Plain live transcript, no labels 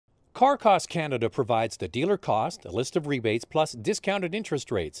Car Cost Canada provides the dealer cost, a list of rebates, plus discounted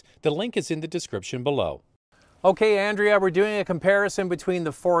interest rates. The link is in the description below. Okay, Andrea, we're doing a comparison between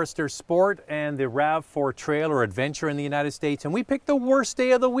the Forester Sport and the RAV4 Trail or Adventure in the United States, and we picked the worst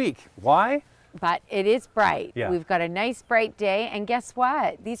day of the week. Why? But it is bright. Yeah. We've got a nice bright day, and guess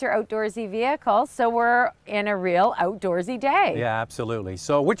what? These are outdoorsy vehicles, so we're in a real outdoorsy day. Yeah, absolutely.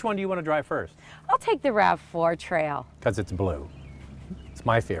 So which one do you want to drive first? I'll take the RAV4 Trail. Because it's blue. It's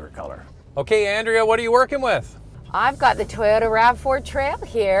my favorite color. Okay, Andrea, what are you working with? I've got the Toyota RAV4 Trail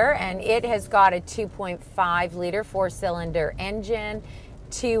here, and it has got a 2.5 liter four-cylinder engine,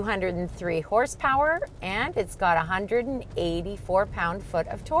 203 horsepower, and it's got 184 pound-foot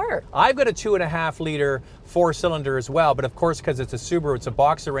of torque. I've got a 2.5 liter four-cylinder as well, but of course, because it's a Subaru, it's a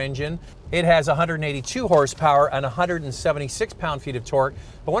boxer engine. It has 182 horsepower and 176 pound-feet of torque.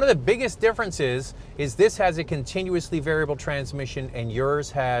 But one of the biggest differences is this has a continuously variable transmission and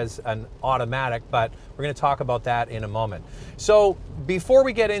yours has an automatic, but we're going to talk about that in a moment. So before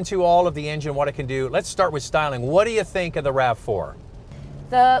we get into all of the engine, what it can do, let's start with styling. What do you think of the RAV4?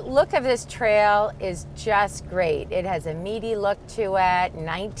 The look of this Trail is just great. It has a meaty look to it,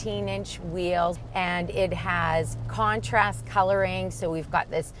 19-inch wheels, and it has contrast coloring. So we've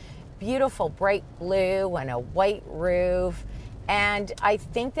got this beautiful bright blue and a white roof. And I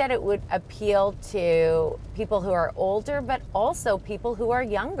think that it would appeal to people who are older, but also people who are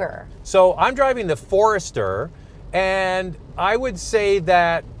younger. So I'm driving the Forester, and I would say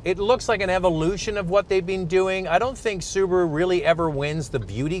that it looks like an evolution of what they've been doing. I don't think Subaru really ever wins the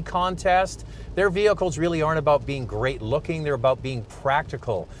beauty contest. Their vehicles really aren't about being great looking, they're about being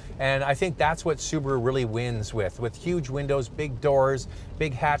practical. And I think that's what Subaru really wins with huge windows, big doors,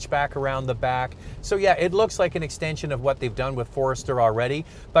 big hatchback around the back. So yeah, it looks like an extension of what they've done with Forester already.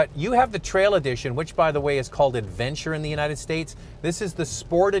 But you have the Trail Edition, which by the way is called Adventure in the United States. This is the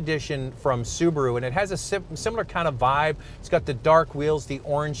Sport Edition from Subaru, and it has a similar kind of vibe. It's got the dark wheels, the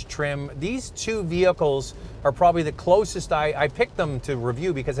orange trim. These two vehicles are probably the closest I picked them to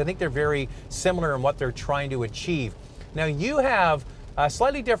review because I think they're very similar in what they're trying to achieve. Now you have a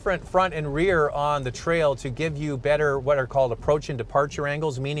slightly different front and rear on the Trail to give you better what are called approach and departure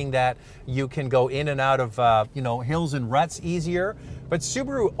angles, meaning that you can go in and out of hills and ruts easier. But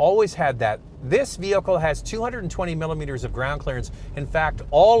Subaru always had that. This vehicle has 220 millimeters of ground clearance. In fact,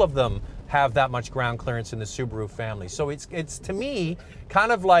 all of them have that much ground clearance in the Subaru family. So it's to me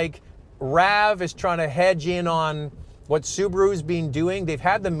kind of like RAV is trying to hedge in on what Subaru's been doing. They've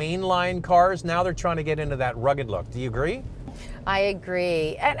had the mainline cars, now they're trying to get into that rugged look. Do you agree? I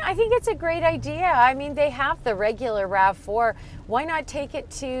agree, and I think it's a great idea. I mean, they have the regular RAV4. Why not take it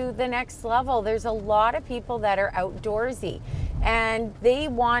to the next level? There's a lot of people that are outdoorsy, and they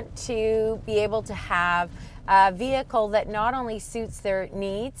want to be able to have a vehicle that not only suits their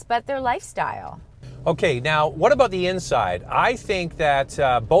needs, but their lifestyle. Okay, now what about the inside? I think that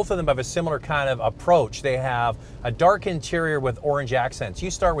both of them have a similar kind of approach. They have a dark interior with orange accents.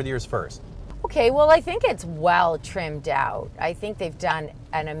 You start with yours first. Okay, well, I think it's well trimmed out. I think they've done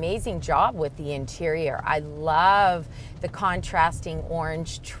an amazing job with the interior. I love the contrasting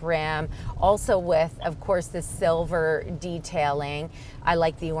orange trim, also with, of course, the silver detailing. I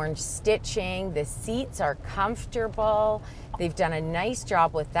like the orange stitching. The seats are comfortable. They've done a nice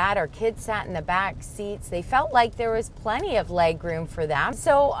job with that. Our kids sat in the back seats. They felt like there was plenty of leg room for them.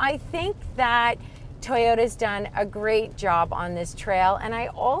 So I think that Toyota's done a great job on this Trail, and I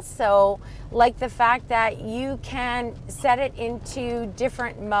also like the fact that you can set it into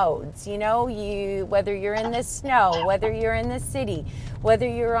different modes. You know, whether you're in the snow, whether you're in the city, whether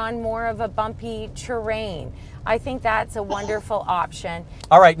you're on more of a bumpy terrain. I think that's a wonderful option.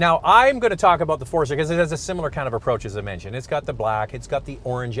 All right, now I'm going to talk about the Forester because it has a similar kind of approach as I mentioned. It's got the black, it's got the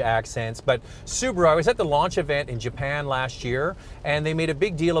orange accents, but Subaru, I was at the launch event in Japan last year, and they made a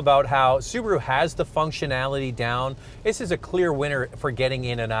big deal about how Subaru has the functionality down. This is a clear winner for getting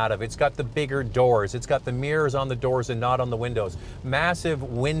in and out of. It's got the bigger doors, it's got the mirrors on the doors and not on the windows, massive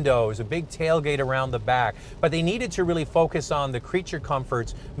windows, a big tailgate around the back, but they needed to really focus on the creature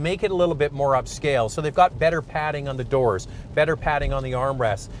comforts, make it a little bit more upscale. So they've got better padding on the doors, better padding on the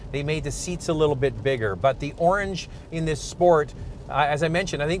armrests. They made the seats a little bit bigger, but the orange in this Sport, as I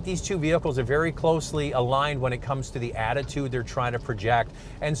mentioned, I think these two vehicles are very closely aligned when it comes to the attitude they're trying to project.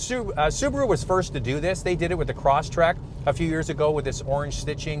 And Subaru was first to do this. They did it with the Crosstrek a few years ago with this orange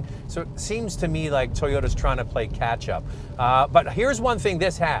stitching. So it seems to me like Toyota's trying to play catch up. But here's one thing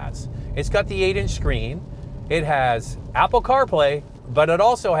this has. It's got the 8-inch screen. It has Apple CarPlay, but it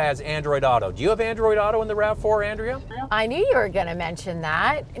also has Android Auto. Do you have Android Auto in the RAV4, Andrea? I knew you were going to mention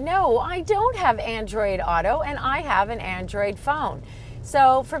that. No, I don't have Android Auto, and I have an Android phone.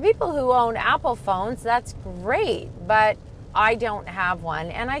 So for people who own Apple phones, that's great, but I don't have one.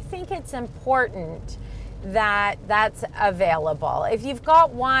 And I think it's important that that's available. If you've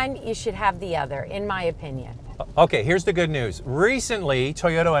got one, you should have the other, in my opinion. Okay, here's the good news. Recently,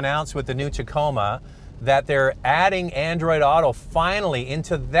 Toyota announced with the new Tacoma that they're adding Android Auto finally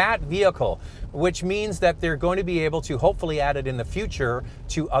into that vehicle, which means that they're going to be able to hopefully add it in the future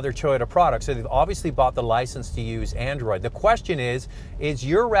to other Toyota products. So they've obviously bought the license to use Android. The question is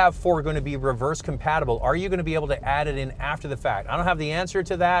your RAV4 going to be reverse compatible? Are you going to be able to add it in after the fact? I don't have the answer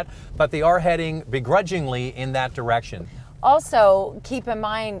to that, but they are heading begrudgingly in that direction. Also, keep in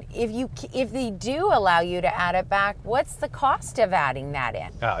mind, if they do allow you to add it back, what's the cost of adding that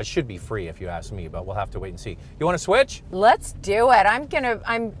in? It should be free if you ask me, but we'll have to wait and see. You want to switch? Let's do it.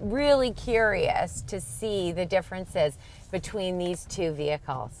 I'm really curious to see the differences between these two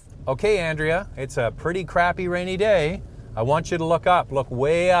vehicles. Okay, Andrea, it's a pretty crappy rainy day. I want you to look up, look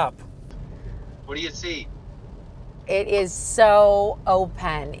way up. What do you see? It is so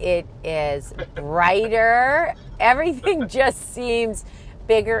open. It is brighter. Everything just seems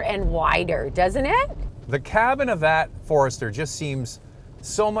bigger and wider, doesn't it? The cabin of that Forester just seems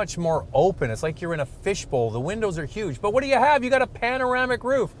so much more open. It's like you're in a fishbowl. The windows are huge. But what do you have? You got a panoramic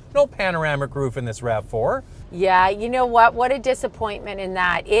roof. No panoramic roof in this RAV4. Yeah, you know what? What a disappointment in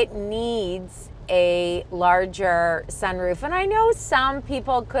that. It needs a larger sunroof. And I know some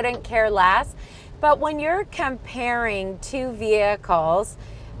people couldn't care less. But when you're comparing two vehicles,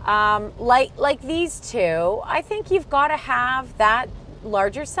 like these two, I think you've got to have that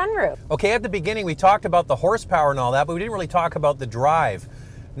larger sunroof. Okay, at the beginning we talked about the horsepower and all that, but we didn't really talk about the drive.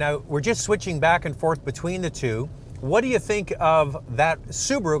 Now, we're just switching back and forth between the two. What do you think of that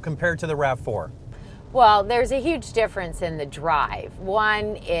Subaru compared to the RAV4? Well, there's a huge difference in the drive.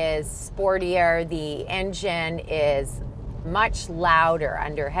 One is sportier, the engine is much louder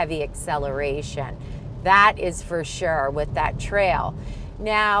under heavy acceleration. That is for sure with that Trail.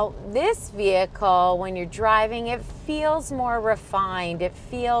 Now, this vehicle, when you're driving, it feels more refined. It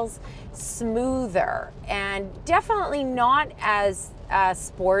feels smoother and definitely not as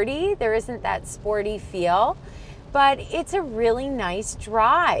sporty. There isn't that sporty feel, but it's a really nice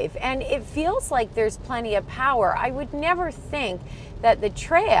drive and it feels like there's plenty of power. I would never think that the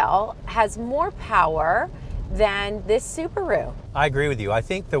Trail has more power than this Subaru. I agree with you. I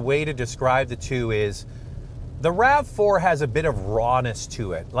think the way to describe the two is the RAV4 has a bit of rawness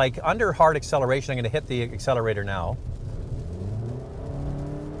to it. Like under hard acceleration, I'm going to hit the accelerator now.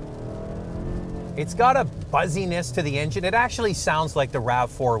 It's got a buzziness to the engine. It actually sounds like the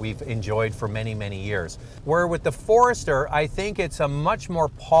RAV4 we've enjoyed for many, many years. Where with the Forester, I think it's a much more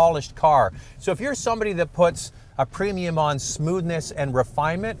polished car. So if you're somebody that puts a premium on smoothness and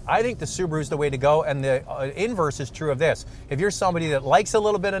refinement, I think the Subaru is the way to go, and the inverse is true of this. If you're somebody that likes a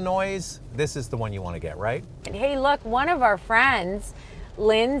little bit of noise, this is the one you want to get, right? Hey, look, one of our friends,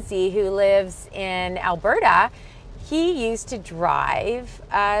 Lindsay, who lives in Alberta, he used to drive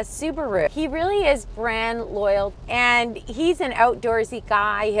a Subaru. He really is brand loyal, and he's an outdoorsy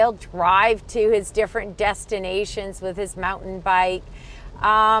guy. He'll drive to his different destinations with his mountain bike.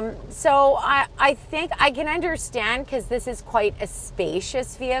 So I think I can understand, because this is quite a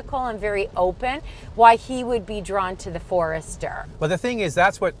spacious vehicle and very open, why he would be drawn to the Forester. But the thing is,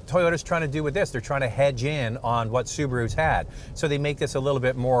 that's what Toyota's trying to do with this. They're trying to hedge in on what Subaru's had. So they make this a little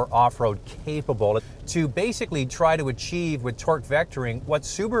bit more off-road capable to basically try to achieve with torque vectoring what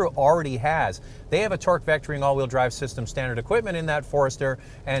Subaru already has. They have a torque vectoring all-wheel drive system standard equipment in that Forester,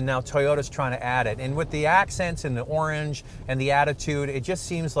 and now Toyota's trying to add it. And with the accents and the orange and the attitude, it just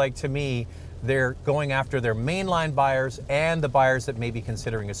seems like to me they're going after their mainline buyers and the buyers that may be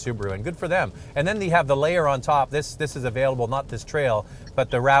considering a Subaru, and good for them. And then they have the layer on top. This is available, not this Trail,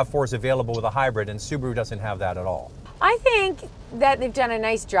 but the RAV4 is available with a hybrid, and Subaru doesn't have that at all. I think that they've done a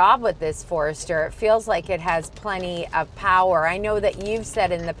nice job with this Forester. It feels like it has plenty of power. I know that you've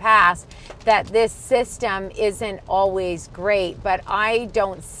said in the past that this system isn't always great, but I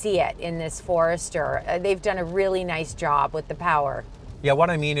don't see it in this Forester. They've done a really nice job with the power. Yeah,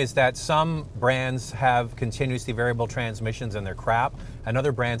 what I mean is that some brands have continuously variable transmissions and they're crap, and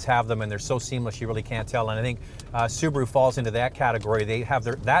other brands have them and they're so seamless you really can't tell. And I think Subaru falls into that category. They have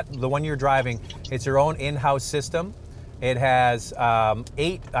the one you're driving, it's their own in-house system. It has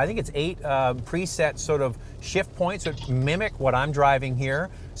eight preset sort of shift points that mimic what I'm driving here.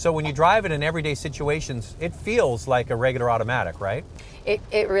 So when you drive it in everyday situations, it feels like a regular automatic, right?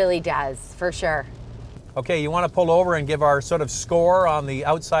 It really does, for sure. Okay, you want to pull over and give our sort of score on the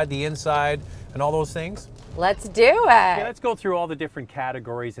outside, the inside, and all those things? Let's do it. Okay, let's go through all the different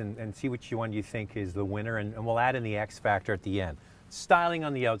categories and see which one you think is the winner, and we'll add in the X factor at the end. styling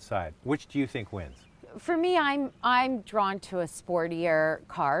on the outside. Which do you think wins? For me, I'm drawn to a sportier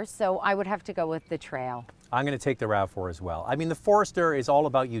car, so I would have to go with the Trail. I'm going to take the RAV4 as well. I mean, the Forester is all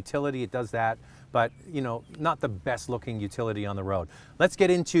about utility. It does that, but you know, not the best looking utility on the road. Let's get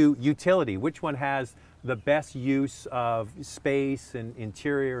into utility. Which one has the best use of space and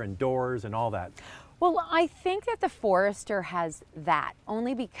interior and doors and all that? Well, I think that the Forester has that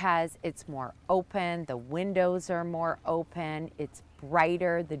only because it's more open, the windows are more open, it's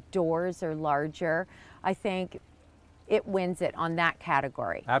brighter, the doors are larger. I think it wins it on that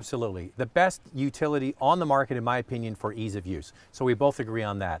category. Absolutely. The best utility on the market, in my opinion, for ease of use. So we both agree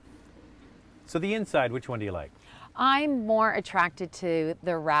on that. So the inside, which one do you like? I'm more attracted to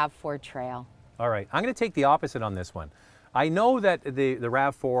the RAV4 Trail. All right, I'm going to take the opposite on this one. I know that the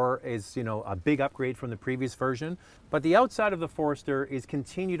RAV4 is, you know, a big upgrade from the previous version, but the outside of the Forester is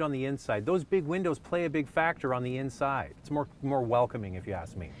continued on the inside. Those big windows play a big factor on the inside. It's more welcoming, if you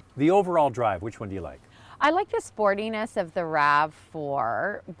ask me. The overall drive, which one do you like? I like the sportiness of the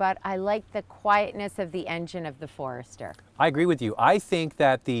RAV4, but I like the quietness of the engine of the Forester. I agree with you. I think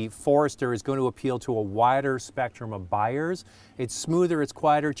that the Forester is going to appeal to a wider spectrum of buyers. It's smoother, it's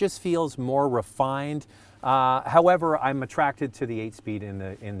quieter, it just feels more refined. However, I'm attracted to the 8-speed in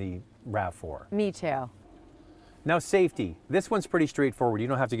the RAV4. Me too. Now safety, this one's pretty straightforward. You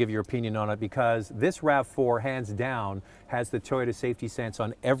don't have to give your opinion on it because this RAV4 hands down has the Toyota safety sense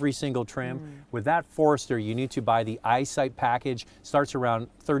on every single trim. With that Forester, you need to buy the EyeSight package, starts around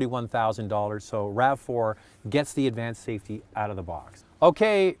 $31,000, so RAV4 gets the advanced safety out of the box.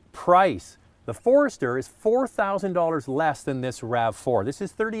 Okay, price. The Forester is $4,000 less than this RAV4. This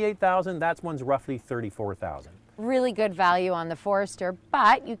is $38,000, that one's roughly $34,000. Really good value on the Forester,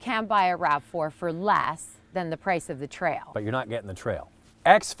 but you can buy a RAV4 for less than the price of the Trail. But you're not getting the Trail.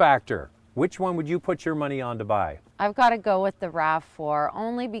 X Factor, which one would you put your money on to buy? I've got to go with the RAV4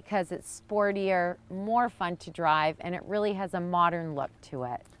 only because it's sportier, more fun to drive, and it really has a modern look to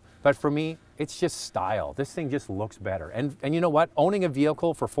it. But for me, it's just style. This thing just looks better. And you know what? Owning a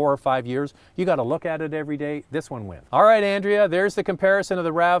vehicle for 4 or 5 years, you got to look at it every day. This one wins. All right, Andrea, there's the comparison of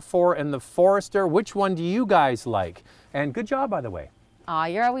the RAV4 and the Forester. Which one do you guys like? And good job, by the way. Aw,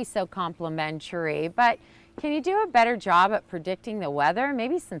 you're always so complimentary, but can you do a better job at predicting the weather?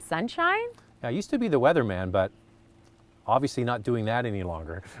 Maybe some sunshine? I used to be the weatherman, but obviously not doing that any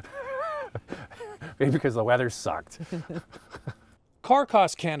longer. Maybe because the weather sucked. Car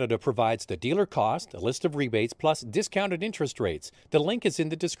Cost Canada provides the dealer cost, a list of rebates, plus discounted interest rates. The link is in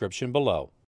the description below.